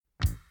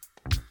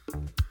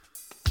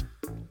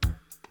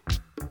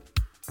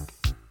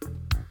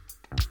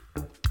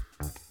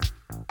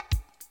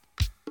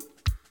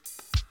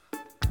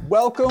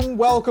Welcome,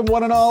 welcome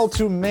one and all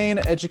to Maine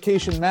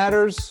Education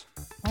Matters.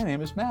 My name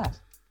is Matt.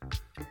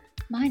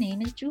 My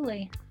name is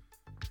Julie.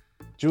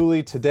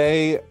 Julie,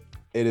 today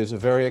it is a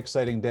very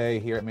exciting day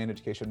here at Maine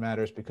Education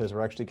Matters because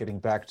we're actually getting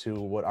back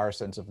to what our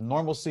sense of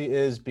normalcy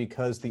is,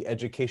 because the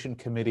Education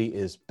Committee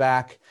is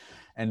back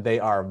and they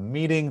are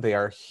meeting, they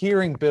are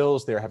hearing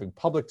bills, they are having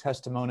public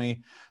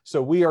testimony.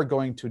 So we are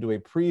going to do a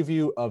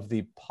preview of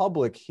the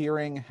public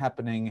hearing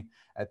happening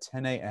at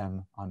 10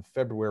 a.m. on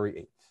February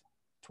 8th,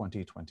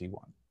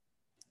 2021.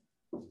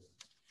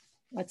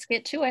 Let's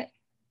get to it.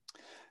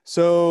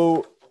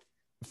 So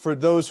for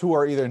those who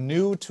are either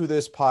new to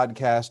this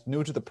podcast,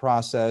 new to the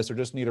process, or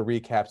just need a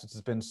recap since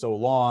it's been so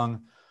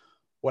long,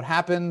 what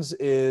happens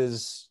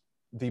is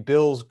the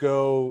bills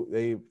go,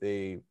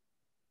 they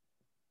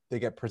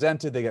get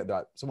presented, they get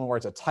someone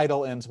writes a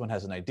title in, someone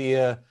has an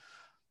idea.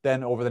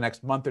 Then over the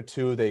next month or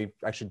two, they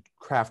actually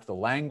craft the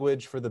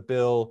language for the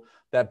bill.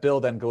 That bill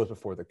then goes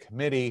before the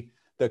committee.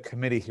 The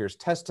committee hears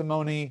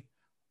testimony,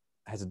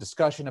 has a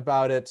discussion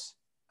about it,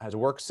 has a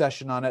work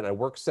session on it. A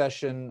work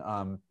session,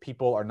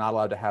 people are not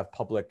allowed to have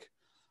public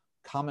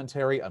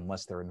commentary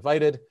unless they're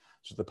invited.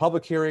 So the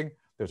public hearing,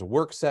 there's a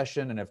work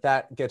session, and if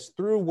that gets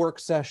through work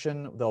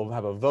session, they'll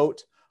have a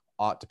vote,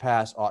 ought to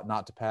pass, ought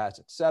not to pass,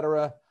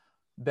 etc.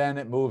 Then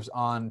it moves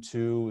on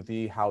to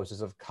the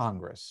houses of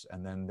Congress,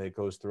 and then it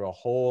goes through a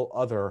whole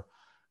other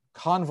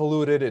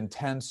convoluted,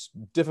 intense,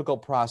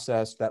 difficult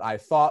process that I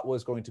thought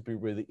was going to be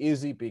really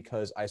easy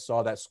because I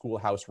saw that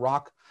Schoolhouse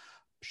Rock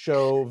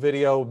show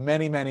video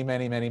many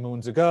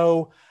moons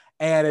ago,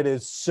 and it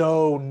is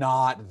so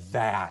not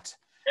that.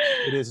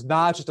 It is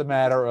not just a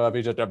matter of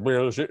it's just a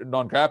bill sitting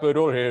on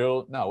Capitol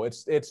Hill. No,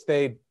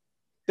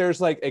 there's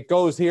like, it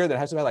goes here that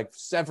has to have like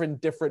 7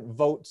 different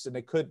votes,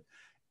 and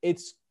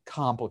it's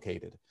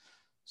complicated.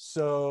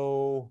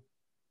 So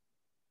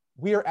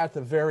we are at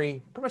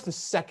pretty much the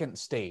second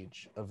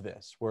stage of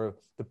this, where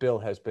the bill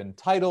has been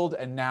titled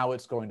and now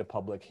it's going to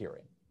public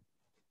hearing.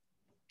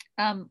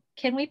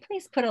 Can we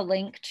please put a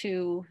link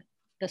to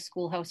the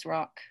Schoolhouse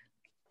Rock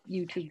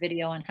YouTube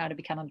video on how to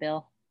become a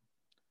bill?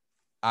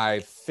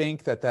 I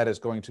think that is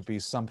going to be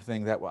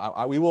something that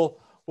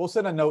we'll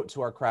send a note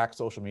to our crack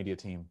social media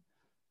team,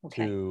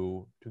 okay,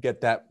 to get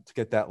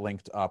that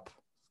linked up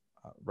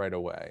right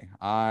away.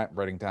 I'm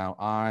writing down,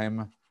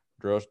 I'm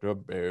just a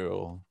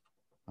bill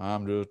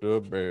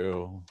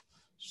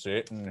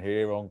sitting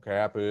here on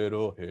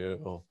Capitol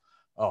Hill.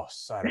 Oh,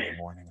 Saturday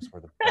mornings were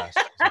the best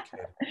as a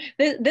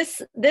kid.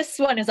 This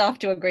one is off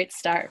to a great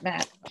start,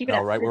 Matt. Keep it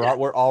up. Right,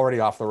 we're already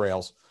off the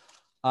rails.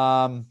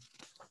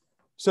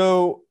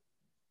 So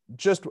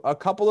just a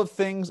couple of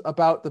things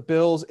about the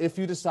bills. If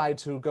you decide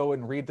to go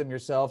and read them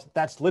yourself,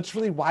 that's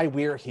literally why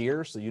we're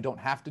here, so you don't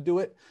have to do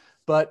it.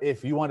 But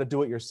if you want to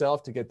do it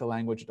yourself to get the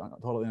language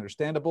totally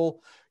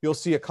understandable, you'll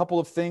see a couple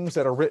of things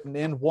that are written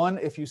in. One,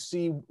 if you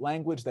see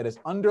language that is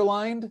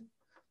underlined,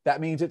 that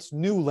means it's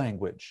new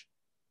language.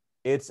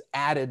 It's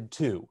added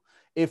to.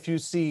 If you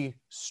see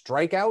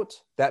strikeout,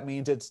 that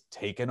means it's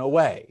taken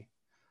away.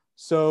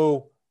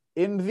 So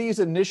in these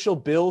initial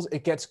bills,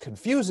 it gets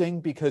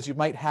confusing because you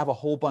might have a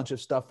whole bunch of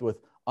stuff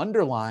with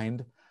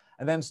underlined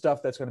and then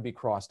stuff that's going to be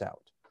crossed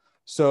out.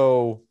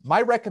 So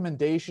my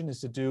recommendation is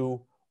to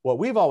do what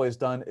we've always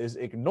done, is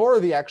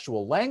ignore the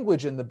actual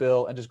language in the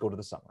bill and just go to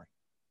the summary,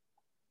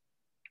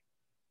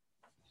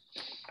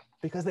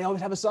 because they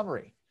always have a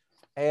summary.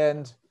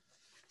 And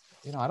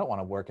I don't want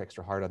to work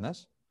extra hard on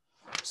this.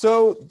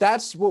 So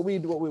that's what we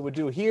would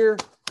do here,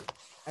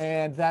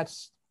 and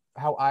that's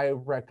how I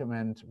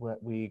recommend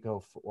what we go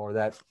for, or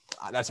that's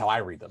how I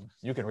read them.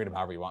 You can read them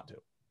however you want to.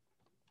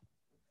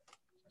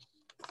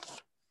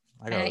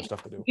 I got other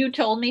stuff to do. You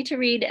told me to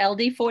read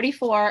LD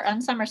 44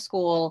 on summer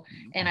school,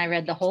 and I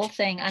read the whole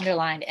thing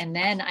underlined, and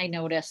then I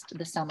noticed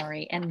the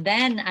summary, and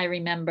then I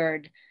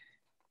remembered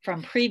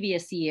from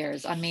previous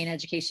years on Maine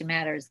Education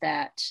Matters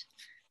that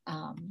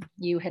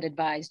you had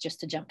advised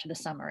just to jump to the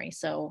summary.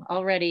 So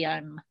already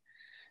I'm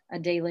a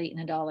day late and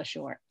a dollar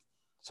short.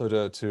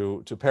 So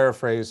to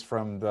paraphrase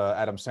from the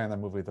Adam Sandler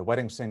movie, The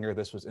Wedding Singer,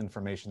 this was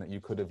information that you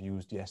could have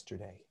used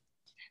yesterday.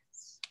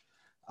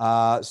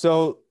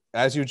 So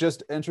as you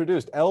just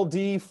introduced,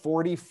 LD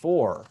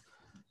 44,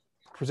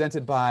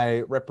 presented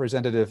by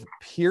Representative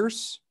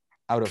Pierce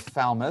out of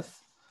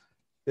Falmouth.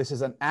 This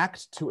is an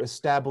act to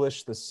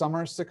establish the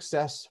Summer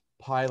Success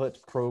Pilot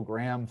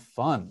Program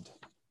Fund.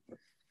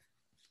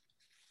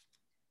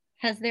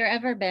 Has there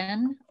ever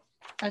been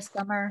a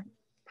summer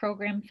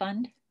program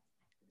fund?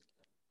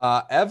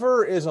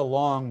 Ever is a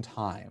long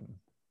time,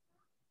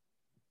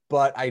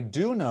 but I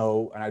do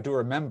know, and I do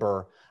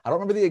remember, I don't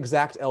remember the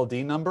exact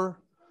LD number,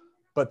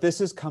 but this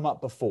has come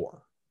up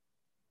before.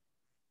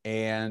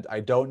 And I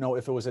don't know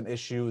if it was an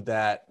issue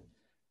that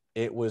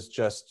it was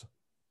just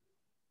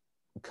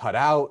cut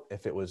out,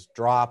 if it was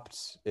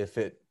dropped, if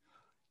it,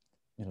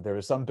 there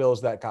were some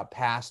bills that got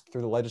passed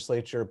through the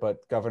legislature,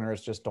 but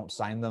governors just don't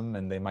sign them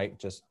and they might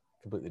just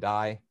completely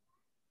die.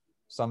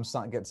 Some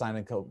get signed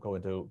and become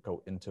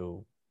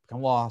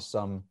law.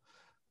 Some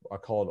are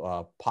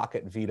called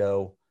pocket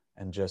veto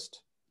and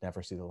just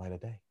never see the light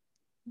of day.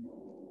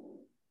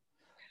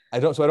 I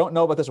don't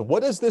know about this one.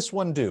 What does this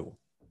one do?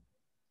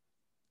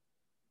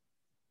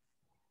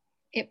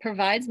 It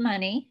provides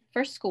money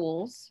for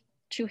schools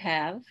to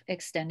have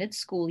extended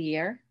school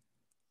year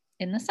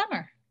in the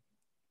summer.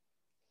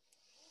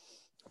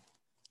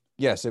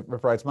 Yes, it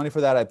provides money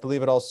for that. I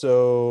believe it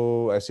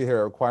also, I see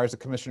here, it requires the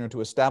commissioner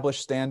to establish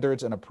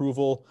standards and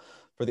approval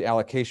for the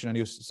allocation and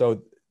use.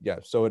 So yeah,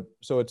 so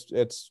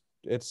it's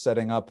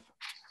setting up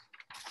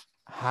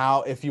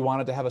how, if you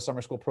wanted to have a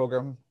summer school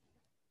program,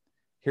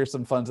 here's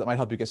some funds that might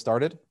help you get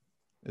started.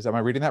 Am I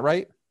reading that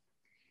right?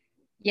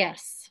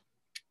 Yes.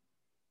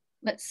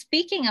 But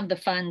speaking of the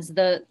funds,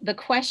 the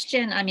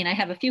question, I mean, I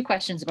have a few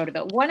questions about it,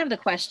 but one of the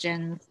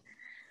questions,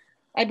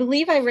 I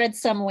believe I read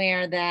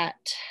somewhere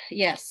that,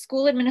 yes,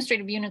 school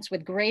administrative units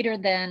with greater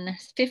than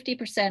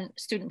 50%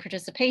 student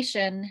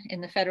participation in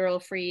the federal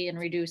free and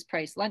reduced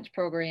price lunch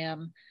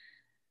program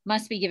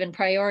must be given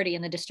priority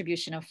in the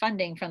distribution of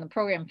funding from the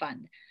program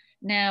fund.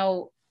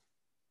 Now,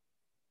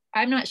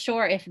 I'm not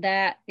sure if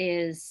that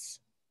is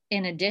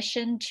in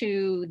addition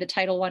to the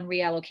Title I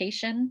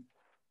reallocation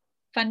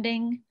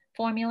funding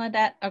formula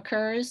that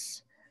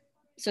occurs.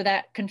 So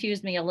that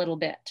confused me a little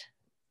bit.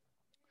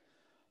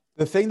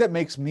 The thing that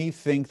makes me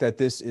think that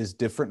this is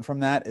different from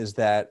that is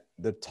that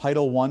the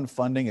Title I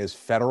funding is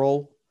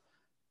federal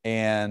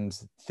and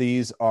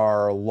these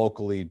are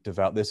locally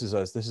developed. This is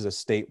a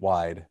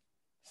statewide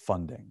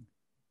funding.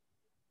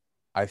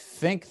 I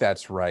think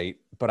that's right,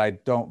 but I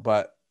could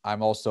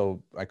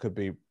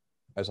be,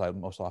 as I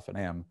most often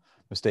am,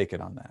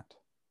 mistaken on that.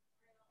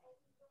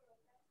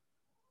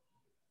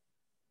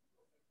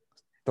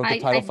 Don't the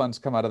title funds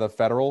come out of the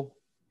federal?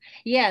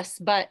 Yes,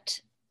 but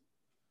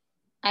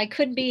I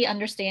could be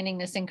understanding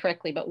this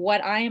incorrectly, but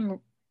what I'm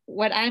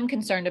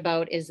concerned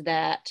about is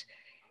that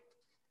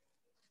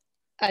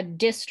a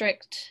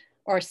district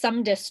or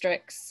some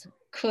districts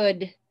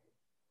could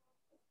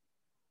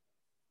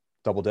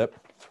double dip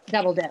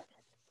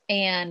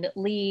and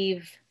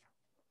leave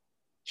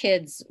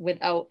kids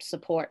without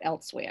support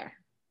elsewhere.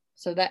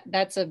 So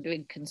that's a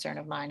big concern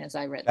of mine as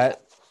I read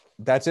that.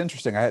 That's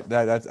interesting. I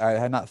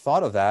had not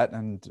thought of that,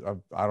 and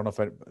I don't know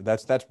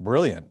if that's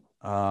brilliant.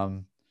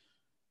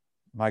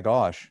 My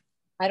gosh.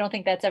 I don't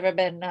think that's ever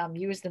been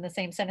used in the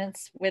same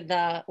sentence with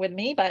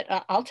me, but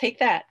I'll take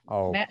that.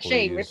 Oh, Matt please.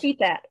 Shea, repeat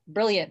that.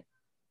 Brilliant.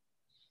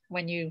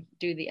 When you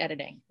do the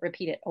editing,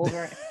 repeat it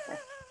over and over.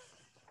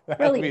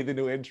 That would be the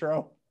new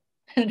intro.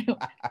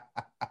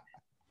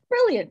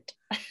 Brilliant.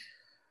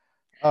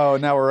 Oh,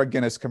 now we're a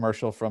Guinness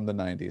commercial from the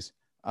 90s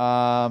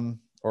or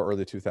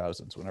early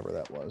 2000s, whenever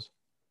that was.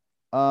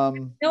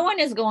 No one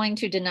is going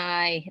to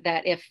deny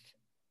that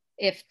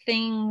if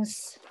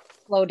things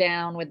slow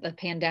down with the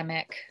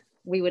pandemic,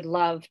 we would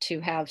love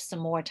to have some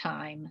more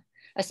time,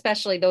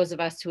 especially those of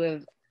us who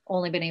have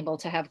only been able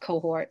to have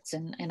cohorts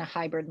in a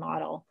hybrid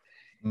model.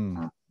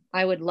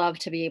 I would love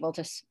to be able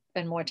to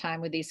spend more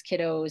time with these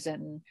kiddos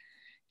and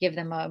give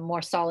them a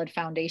more solid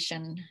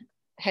foundation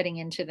heading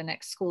into the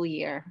next school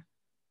year.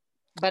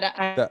 But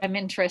I'm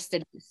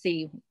interested to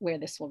see where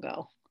this will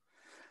go.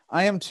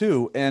 I am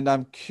too, and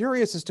I'm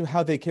curious as to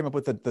how they came up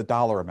with the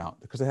dollar amount,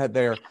 because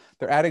they're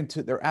asking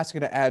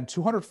to add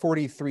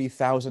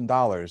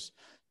 $243,000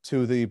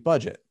 to the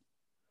budget,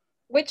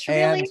 which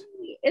really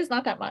is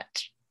not that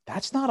much.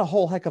 That's not a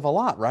whole heck of a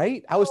lot,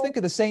 right? I was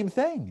thinking the same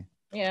thing.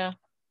 Yeah.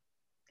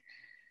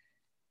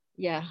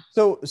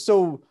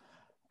 So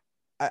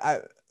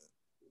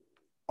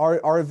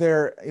are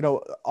there,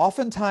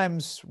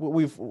 oftentimes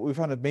we've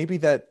found that maybe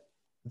that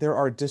there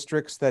are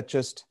districts that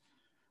just,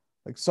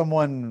 like,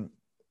 someone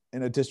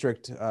in a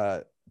district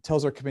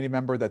tells their committee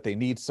member that they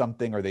need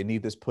something or they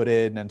need this put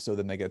in, and so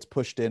then they get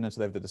pushed in, and so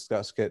they have to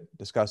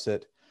discuss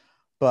it.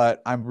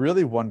 But I'm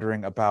really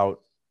wondering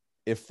about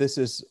if this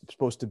is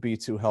supposed to be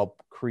to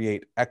help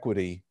create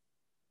equity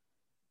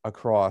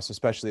across,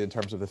 especially in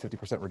terms of the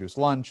 50% reduced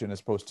lunch, and is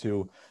supposed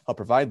to help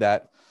provide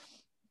that.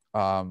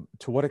 To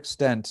what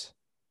extent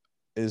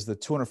is the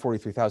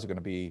 $243,000 going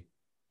to be?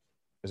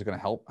 Is it going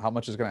to help? How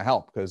much is it going to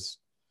help? Because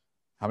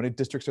how many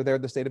districts are there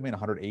in the state of Maine?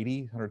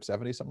 180,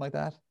 170, something like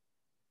that?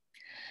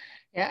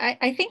 Yeah,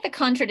 I think the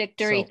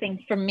contradictory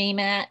thing for me,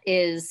 Matt,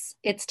 is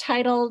it's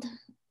titled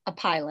a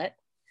pilot.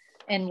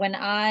 And when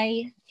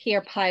I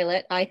hear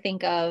pilot, I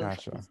think of a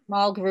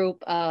small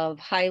group of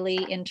highly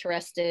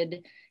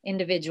interested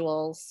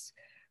individuals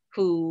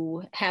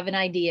who have an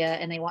idea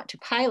and they want to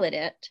pilot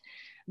it.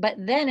 But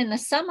then in the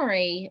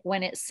summary,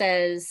 when it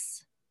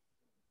says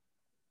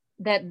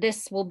that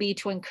this will be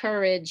to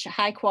encourage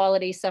high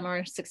quality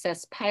summer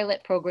success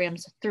pilot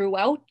programs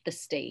throughout the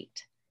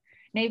state,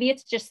 maybe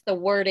it's just the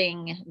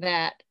wording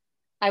that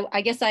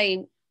I guess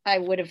I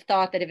would have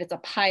thought that if it's a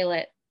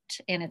pilot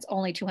and it's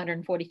only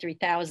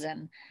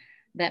 243,000,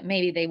 that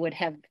maybe they would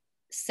have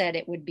said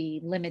it would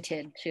be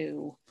limited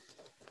to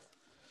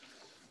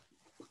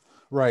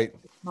a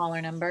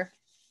smaller number.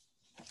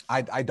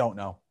 I don't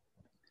know.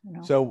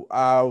 So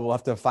we'll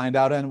have to find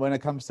out when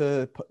it comes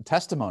to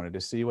testimony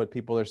to see what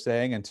people are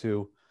saying, and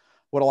to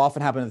what'll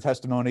often happen in the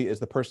testimony is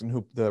the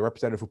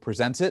representative who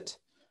presents it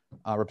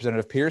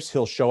Representative Pierce.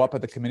 He'll show up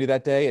at the committee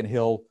that day and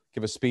he'll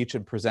give a speech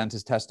and present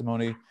his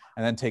testimony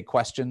and then take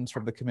questions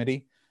from the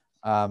committee.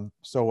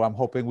 So I'm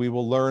hoping we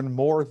will learn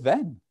more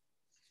then.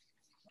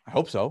 I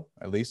hope so,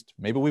 at least.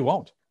 Maybe we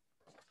won't.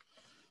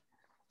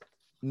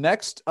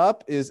 Next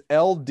up is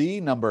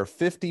LD number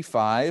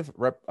 55,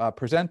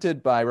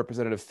 presented by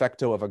Representative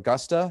Fecteau of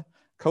Augusta,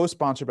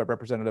 co-sponsored by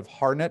Representative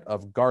Harnett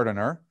of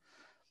Gardiner.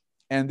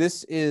 And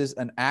this is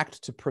an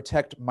act to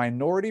protect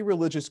minority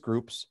religious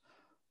groups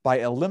by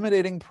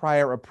eliminating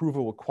prior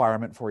approval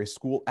requirement for a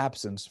school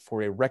absence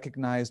for a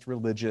recognized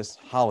religious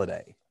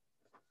holiday.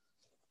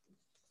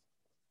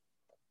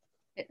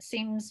 It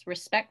seems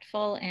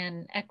respectful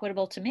and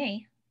equitable to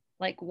me.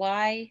 Like,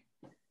 why?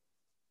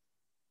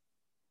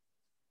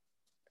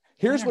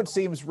 Here's what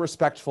seems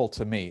respectful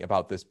to me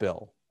about this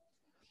bill.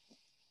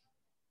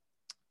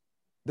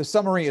 The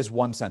summary is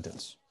one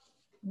sentence.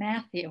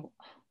 Matthew.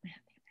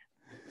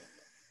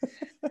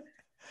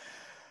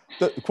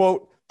 The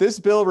quote, this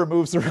bill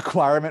removes the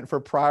requirement for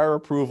prior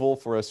approval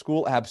for a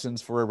school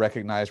absence for a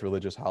recognized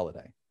religious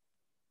holiday.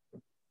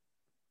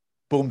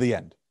 Boom, the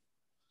end.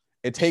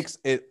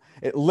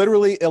 It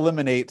literally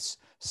eliminates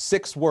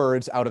 6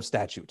 words out of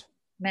statute.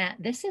 Matt,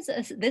 this is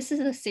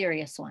a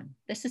serious one.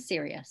 This is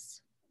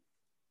serious.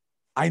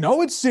 I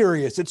know it's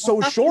serious. It's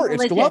so short.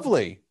 It's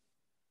lovely.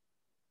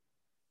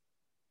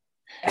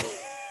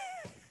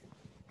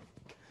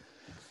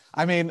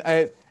 I mean,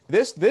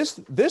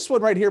 this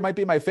one right here might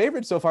be my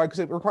favorite so far because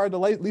it required the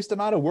least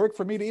amount of work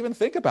for me to even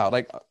think about.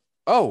 Like,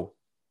 oh,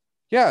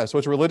 yeah, so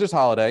it's a religious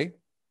holiday.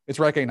 It's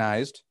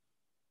recognized.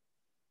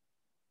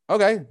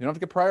 Okay, you don't have to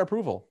get prior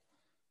approval.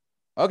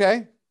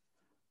 Okay.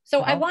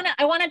 So I want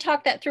to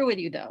talk that through with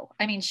you, though.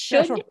 I mean,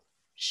 should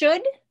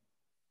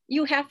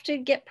you have to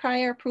get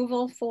prior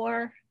approval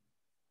for?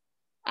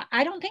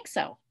 I don't think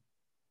so.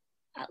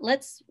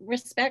 Let's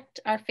respect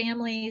our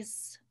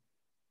families'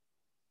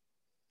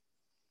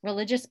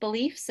 religious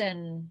beliefs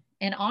and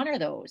honor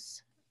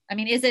those. I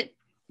mean, is it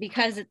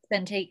because it's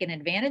been taken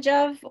advantage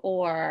of,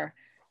 or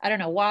I don't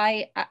know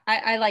why?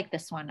 I like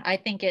this one. I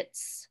think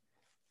it's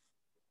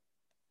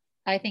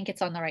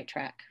on the right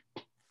track.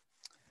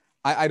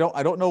 I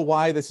don't know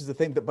why this is a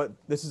thing, but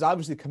this has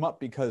obviously come up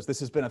because this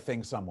has been a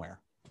thing somewhere.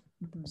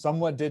 Mm-hmm.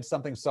 Someone did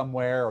something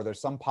somewhere, or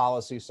there's some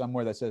policy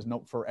somewhere that says,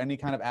 no, for any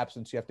kind of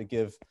absence, you have to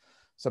give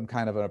some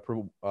kind of an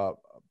approval,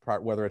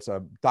 whether it's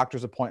a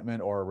doctor's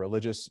appointment or a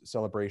religious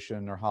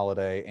celebration or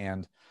holiday.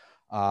 And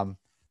well,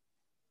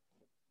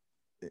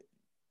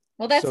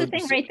 that's the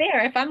thing right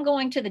there. If I'm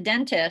going to the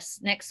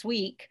dentist next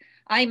week,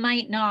 I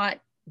might not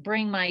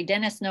bring my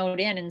dentist note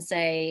in and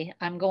say,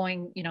 I'm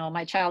going,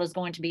 my child is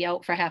going to be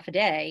out for half a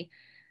day,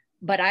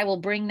 but I will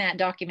bring that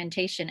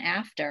documentation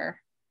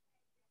after.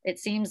 It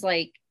seems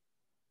like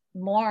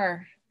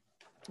more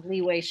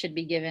leeway should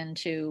be given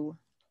to.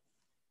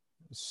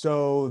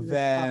 So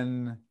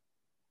then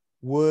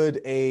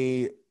would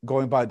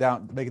going by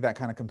down, making that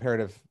kind of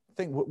comparative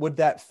thing, would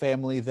that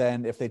family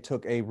then, if they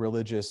took a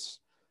religious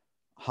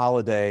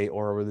holiday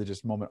or a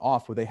religious moment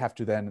off, would they have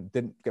to then,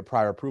 didn't get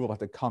prior approval, have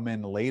to come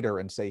in later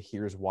and say,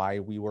 here's why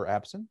we were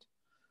absent?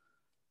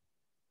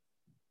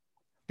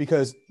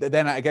 Because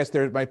then I guess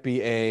there might be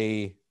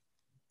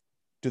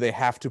do they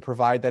have to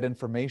provide that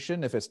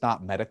information if it's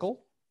not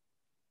medical?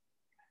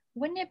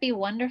 Wouldn't it be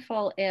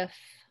wonderful if,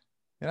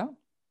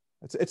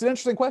 it's an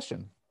interesting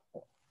question.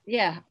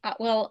 Yeah,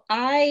 well,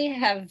 I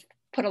have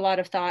put a lot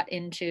of thought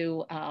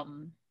into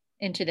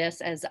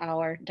this as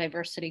our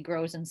diversity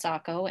grows in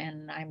Saco,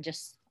 and I'm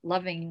just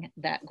loving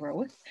that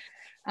growth.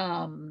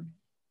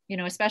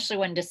 Especially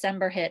when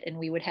December hit and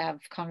we would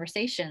have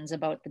conversations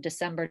about the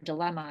December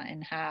dilemma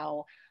and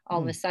how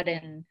all of a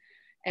sudden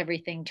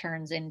everything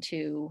turns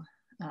into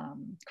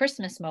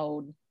Christmas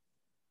mode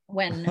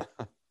when.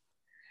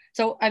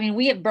 So, I mean,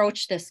 we have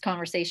broached this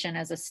conversation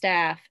as a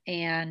staff,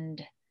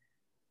 and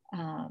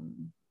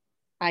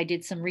I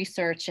did some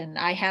research, and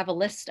I have a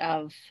list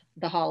of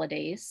the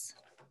holidays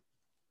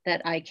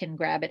that I can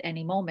grab at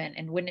any moment.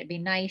 And wouldn't it be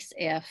nice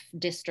if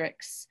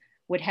districts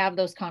would have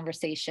those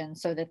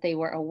conversations so that they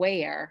were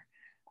aware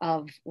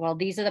of, well,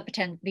 these are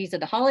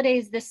the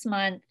holidays this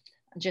month.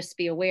 Just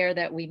be aware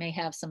that we may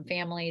have some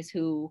families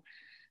who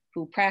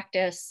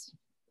practice,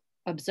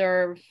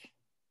 observe.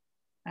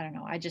 I don't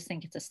know. I just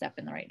think it's a step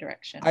in the right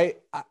direction.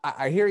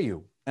 I hear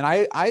you. And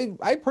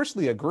I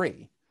personally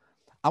agree.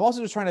 I'm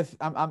also just trying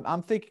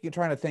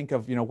to think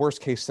of,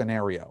 worst case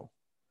scenario.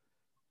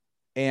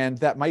 And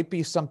that might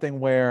be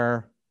something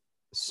where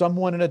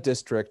someone in a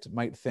district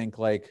might think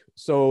like,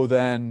 so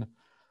then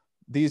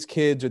these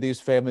kids or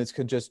these families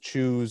can just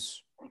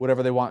choose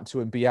whatever they want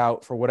to and be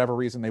out for whatever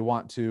reason they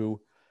want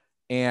to.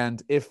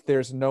 And if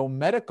there's no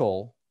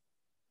medical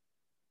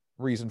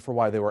reason for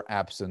why they were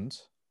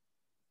absent,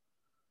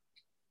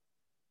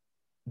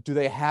 do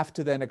they have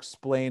to then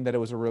explain that it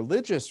was a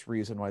religious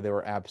reason why they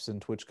were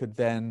absent, which could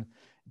then,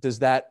 is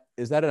that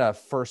a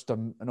first,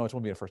 no, it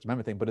won't be a First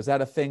Amendment thing, but is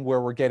that a thing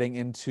where we're getting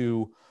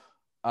into,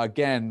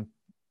 again,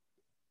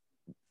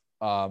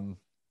 doing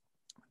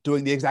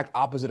the exact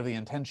opposite of the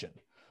intention,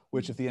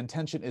 which if the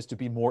intention is to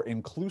be more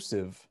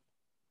inclusive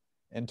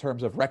in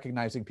terms of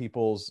recognizing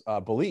people's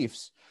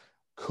beliefs,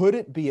 could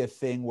it be a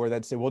thing where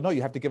they'd say, well, no,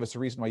 you have to give us a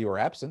reason why you were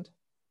absent?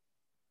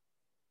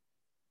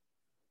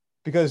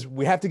 Because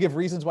we have to give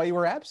reasons why you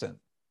were absent.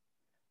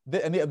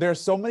 And there are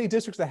so many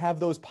districts that have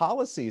those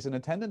policies and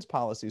attendance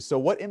policies. So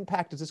what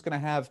impact is this going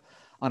to have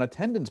on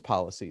attendance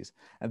policies?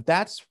 And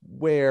that's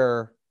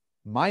where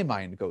my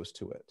mind goes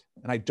to it.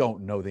 And I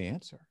don't know the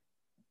answer.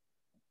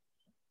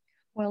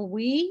 Well,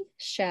 we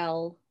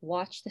shall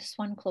watch this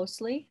one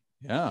closely.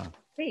 Yeah.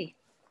 See.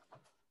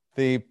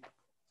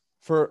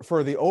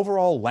 For the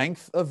overall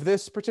length of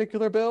this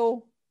particular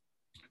bill,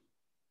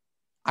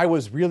 I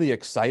was really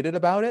excited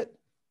about it.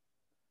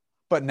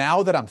 But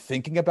now that I'm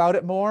thinking about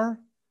it more,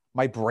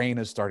 my brain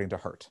is starting to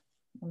hurt.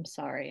 I'm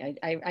sorry.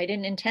 I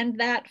didn't intend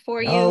that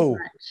for No.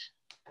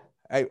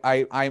 you.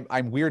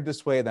 I'm weird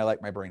this way, and I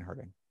like my brain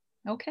hurting.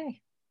 Okay.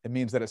 It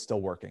means that it's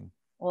still working.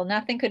 Well,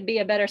 nothing could be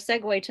a better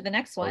segue to the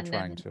next one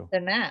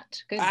than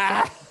that. Good.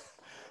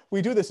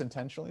 We do this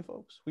intentionally,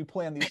 folks. We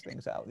plan these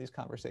things out, these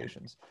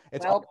conversations.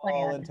 It's all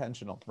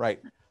intentional, right?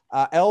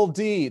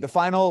 LD, the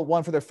final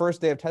one for their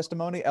first day of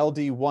testimony,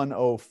 LD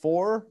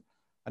 104.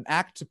 An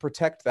act to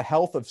protect the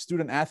health of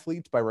student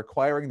athletes by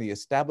requiring the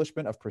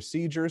establishment of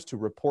procedures to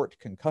report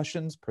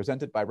concussions,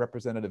 presented by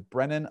Representative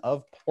Brennan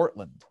of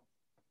Portland.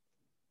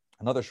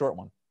 Another short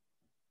one.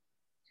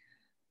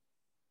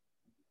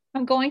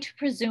 I'm going to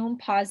presume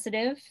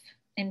positive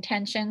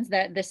intentions,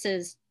 that this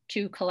is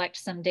to collect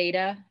some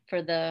data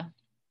for the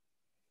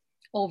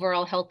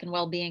overall health and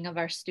well-being of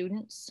our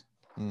students.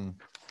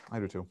 I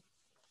do too.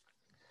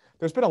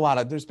 There's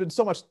been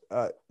so much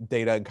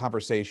data and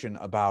conversation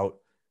about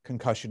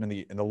concussion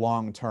and the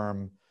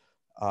long-term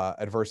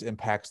adverse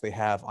impacts they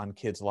have on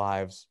kids'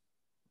 lives.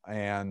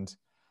 And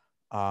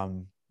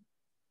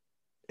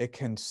it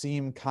can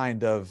seem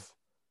kind of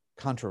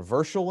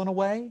controversial in a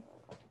way.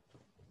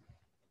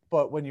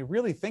 But when you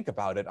really think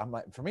about it,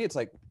 for me, it's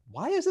like,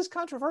 why is this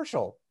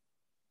controversial?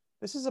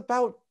 This is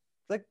about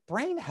like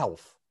brain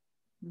health.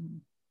 Mm-hmm.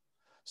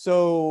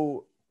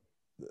 So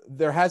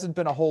there hasn't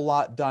been a whole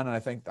lot done. And I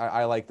think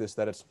I like this,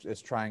 that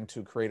it's trying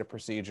to create a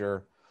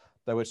procedure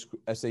that which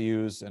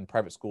SAUs and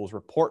private schools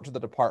report to the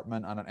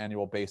department on an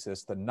annual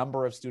basis the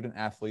number of student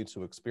athletes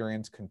who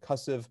experience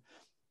concussive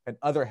and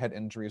other head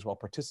injuries while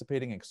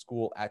participating in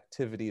school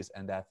activities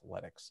and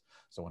athletics.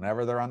 So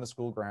whenever they're on the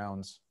school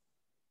grounds,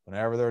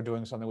 whenever they're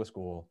doing something with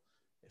school,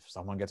 if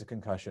someone gets a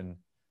concussion,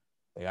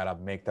 they got to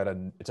make that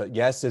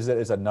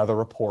it's another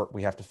report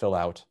we have to fill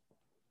out,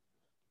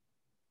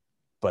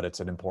 but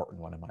it's an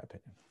important one in my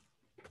opinion.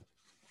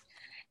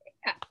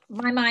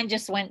 My mind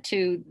just went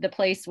to the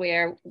place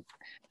where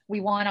we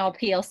want all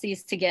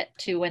PLCs to get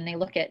to when they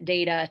look at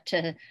data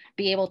to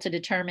be able to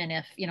determine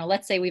if,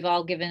 let's say we've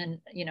all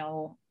given,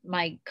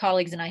 my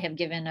colleagues and I have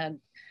given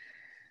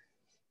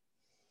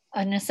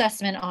an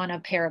assessment on a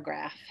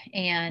paragraph,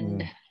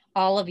 and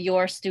all of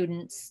your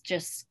students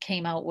just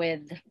came out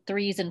with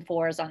 3s and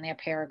 4s on their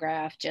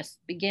paragraph, just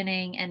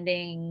beginning,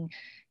 ending,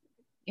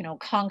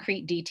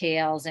 concrete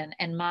details,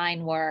 and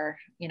mine were,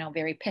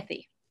 very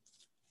pithy.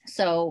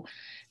 So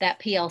that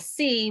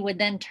PLC would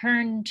then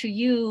turn to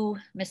you,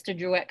 Mr.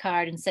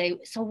 Drew-Eckhardt, and say,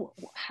 so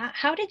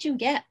how did you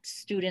get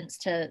students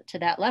to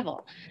that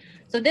level?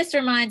 So this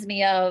reminds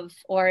me of,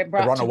 or it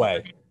brought to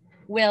Runaway.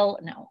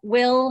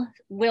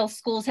 Will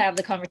schools have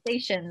the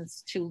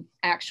conversations to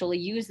actually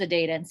use the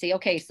data and see,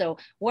 okay, so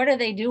what are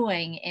they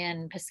doing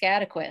in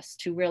Piscataquis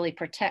to really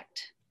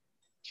protect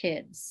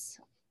kids?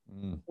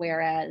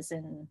 Whereas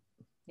in,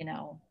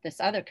 this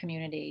other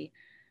community,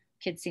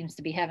 kids seems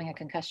to be having a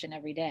concussion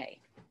every day.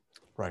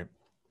 Right.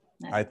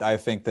 I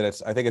think that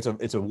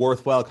it's a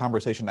worthwhile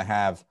conversation to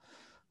have.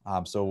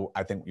 So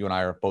I think you and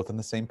I are both on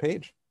the same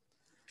page.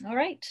 All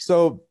right.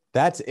 So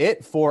that's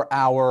it for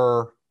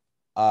our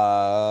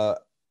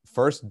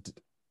first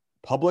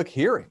public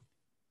hearing.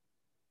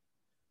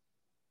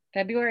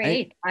 February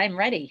 8th. I'm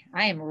ready.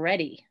 I am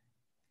ready.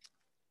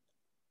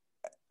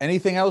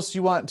 Anything else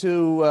you want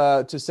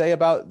to say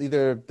about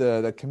either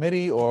the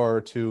committee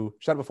or to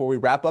shut before we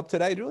wrap up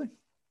today, Julie?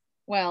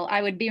 Well,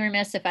 I would be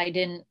remiss if I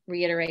didn't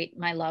reiterate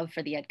my love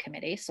for the Ed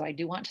Committee. So I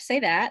do want to say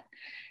that.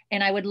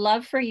 And I would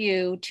love for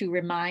you to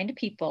remind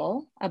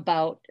people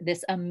about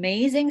this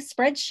amazing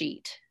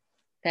spreadsheet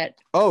that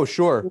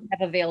sure, we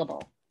have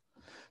available.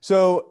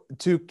 So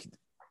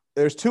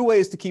there's 2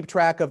 ways to keep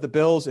track of the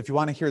bills. If you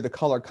want to hear the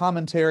color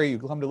commentary, you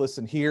come to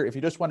listen here. If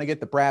you just want to get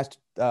the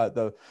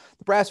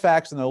brass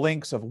facts and the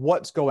links of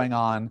what's going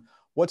on,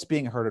 what's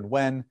being heard and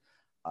when,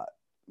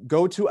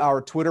 go to our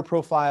Twitter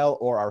profile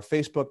or our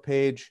Facebook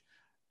page,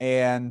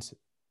 and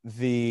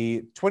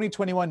the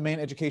 2021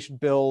 Maine Education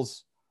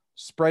Bills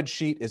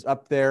spreadsheet is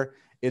up there.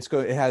 It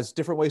has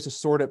different ways to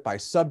sort it by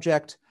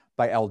subject,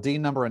 by LD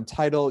number and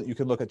title. You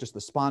can look at just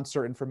the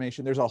sponsor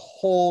information. There's a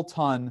whole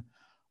ton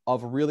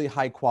of really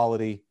high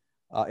quality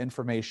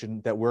information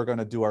that we're going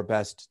to do our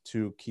best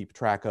to keep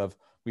track of.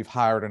 We've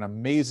hired an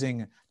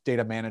amazing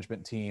data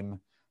management team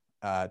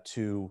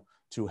to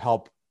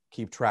help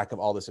keep track of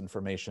all this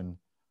information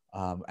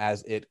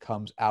as it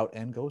comes out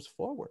and goes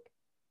forward.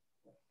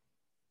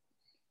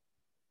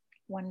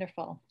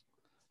 Wonderful.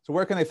 So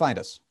where can they find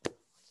us?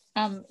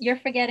 You're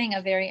forgetting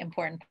a very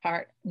important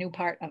new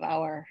part of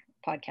our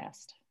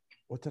podcast.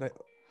 What did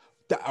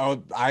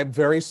I'm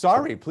very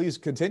sorry. Please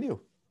continue.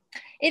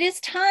 It is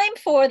time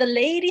for the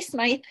Lady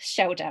Smythe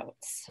shout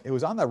outs. It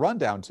was on the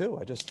rundown too.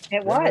 I just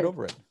ran was right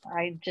over it.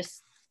 I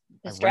just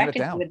I ran it distracted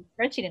you down. with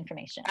spreadsheet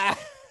information.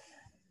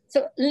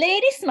 So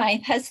Lady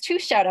Smythe has 2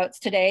 shout outs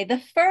today.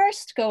 The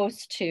first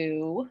goes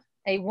to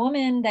a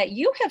woman that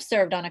you have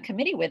served on a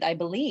committee with, I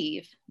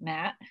believe,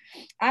 Matt.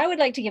 I would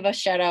like to give a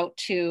shout out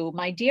to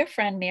my dear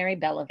friend, Mary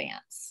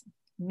Bellavance.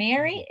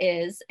 Mary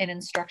is an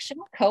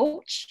instructional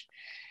coach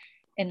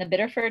in the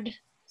Biddeford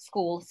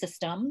school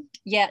system,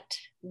 yet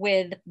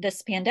with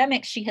this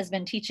pandemic, she has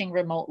been teaching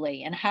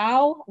remotely. And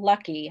how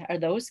lucky are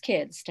those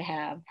kids to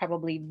have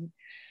probably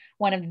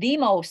one of the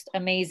most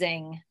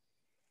amazing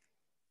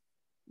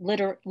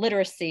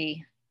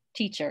literacy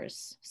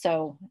teachers.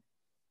 So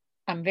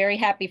I'm very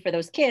happy for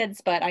those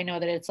kids, but I know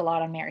that it's a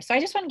lot on Mary. So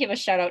I just want to give a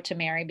shout out to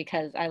Mary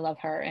because I love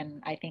her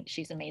and I think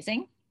she's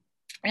amazing.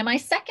 And my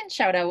second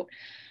shout out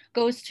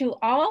goes to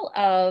all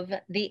of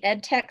the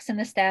ed techs and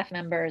the staff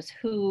members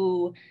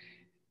who,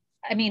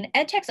 I mean,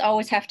 ed techs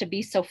always have to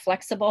be so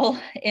flexible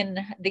in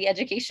the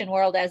education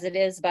world as it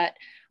is, but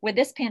with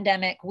this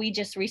pandemic, we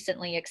just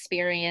recently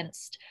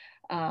experienced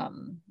a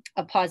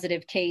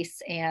positive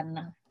case, and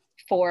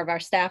 4 of our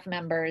staff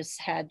members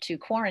had to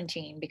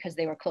quarantine because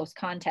they were close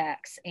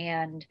contacts.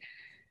 And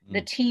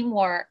the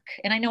teamwork,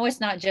 and I know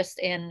it's not just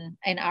in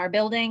our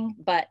building,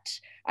 but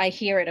I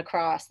hear it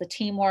across, the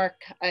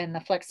teamwork and the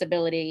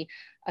flexibility,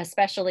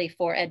 especially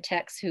for ed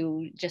techs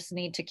who just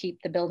need to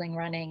keep the building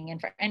running,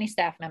 and for any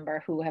staff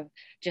member who have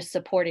just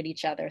supported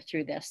each other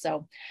through this.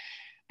 So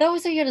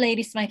those are your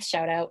Lady Smythe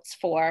shout outs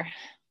for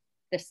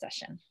this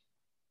session.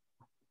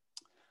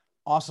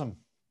 Awesome.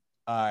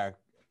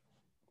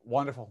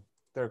 Wonderful.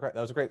 They're great.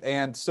 That was great.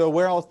 And so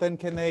where else then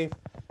can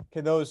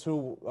those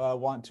who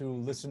want to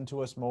listen to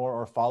us more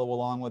or follow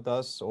along with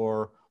us,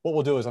 or what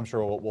we'll do is I'm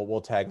sure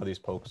we'll tag all these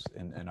folks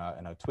in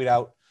a tweet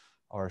out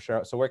or share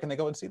out. So where can they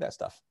go and see that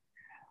stuff?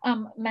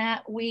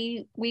 Matt,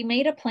 we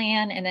made a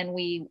plan and then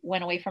we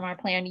went away from our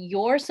plan.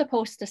 You're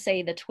supposed to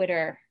say the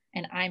Twitter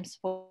and I'm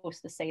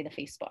supposed to say the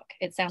Facebook.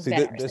 It sounds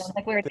better. It sounds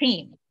like we're a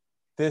team.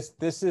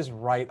 This is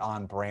right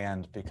on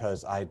brand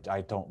because I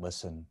don't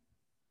listen.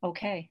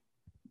 Okay.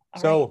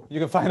 All so right. You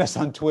can find us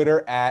on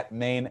Twitter at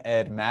Maine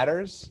Ed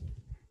Matters.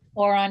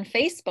 Or on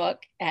Facebook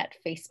at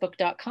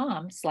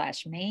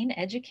facebook.com/Maine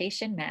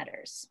Education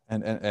Matters.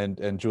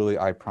 And Julie,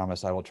 I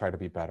promise I will try to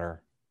be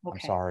better.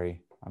 Okay.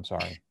 I'm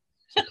sorry.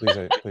 So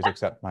please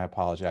accept my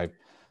apology.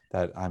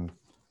 I'm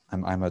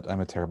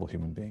a terrible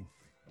human being.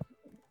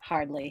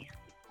 Hardly.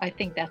 I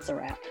think that's a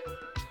wrap.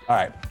 All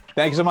right.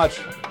 Thank you so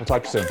much. We'll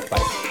talk to you soon.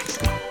 Bye.